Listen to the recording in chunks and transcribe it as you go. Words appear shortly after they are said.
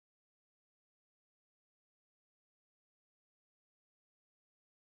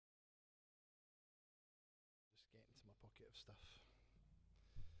of stuff.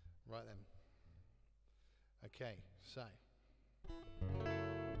 Right then. Okay, so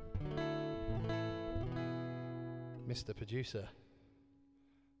Mr. Producer,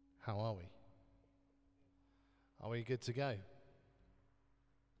 how are we? Are we good to go?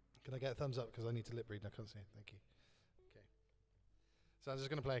 Can I get a thumbs up because I need to lip read and I can't see it? Thank you. Okay. So I'm just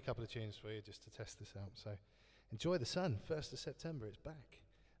going to play a couple of tunes for you just to test this out. So enjoy the sun. 1st of September, it's back,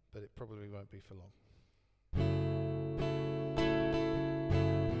 but it probably won't be for long.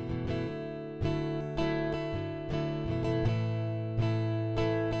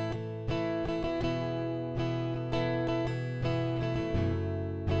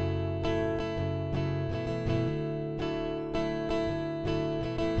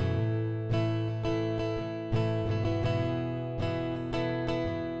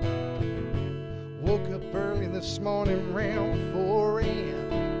 Woke up early this morning around 4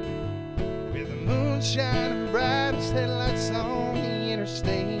 a.m. with the moon shining bright as headlights on the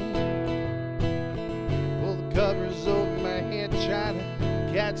interstate. Pull the covers over my head, trying to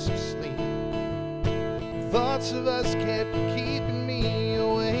catch some sleep. Thoughts of us kept keeping me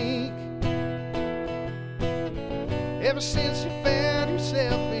awake. Ever since you found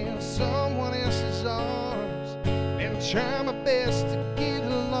yourself in someone else's arms, been trying my best to get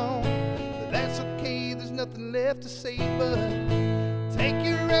along. That's okay, there's nothing left to say but take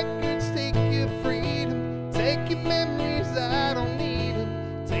your records, take your freedom, take your memories, I don't need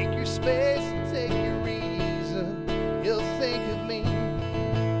them. Take your space and take your reason, you'll think of me.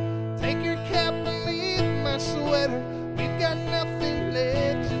 Take your cap and leave my sweater, we've got nothing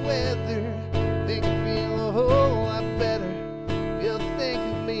left to weather. Think I feel a whole lot better, you'll think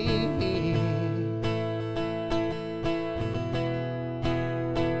of me.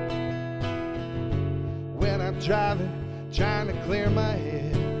 Driving, trying to clear my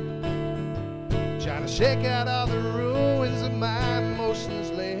head, trying to shake out all the ruins of my emotions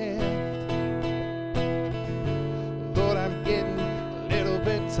left. Lord, I'm getting a little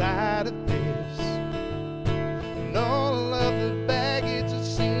bit tired of this, and all of the baggage that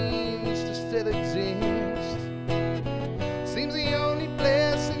seems to still exist. Seems the only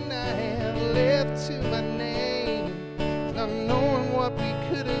blessing I have left to my name is not knowing what we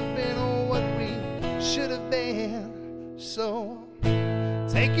could have been or what we should have been. So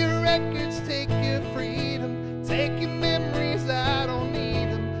take your records, take your freedom, take your memories, I don't need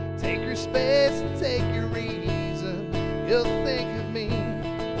them. Take your space and take your reason, you'll think of me.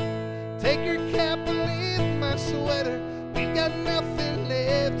 Take your cap and leave my sweater, we've got nothing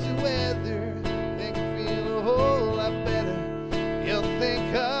left to weather. Think I feel a whole lot better, you'll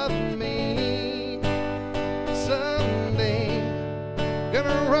think of me. Someday,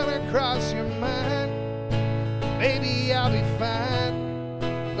 gonna run across your mind. Maybe I'll be fine,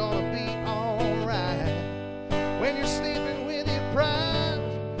 gonna be alright. When you're sleeping with your pride,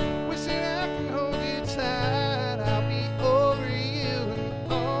 wishing I can hold you tight, I'll be over you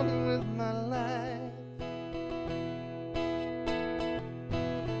and on with my life.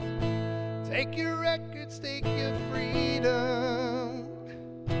 Take your records, take your freedom,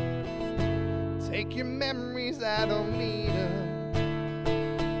 take your memories, I don't need them.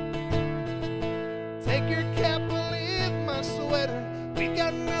 Take your cap and leave my sweater, we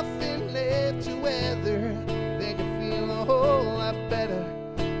got nothing left to weather. Think I feel a whole lot better,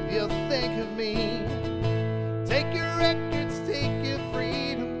 you'll think of me. Take your records, take your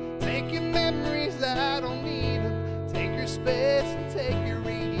freedom, take your memories, I don't need them. Take your space and take your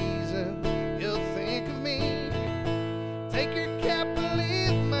reason, you'll think of me. Take your cap and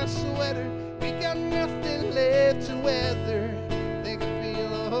leave my sweater, we got nothing left to weather. Think I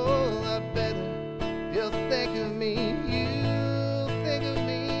feel a whole lot better, you'll think of me, you'll think of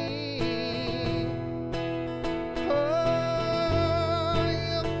me. Oh,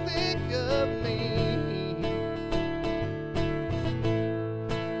 you'll think of me.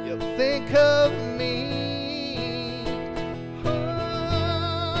 You'll think of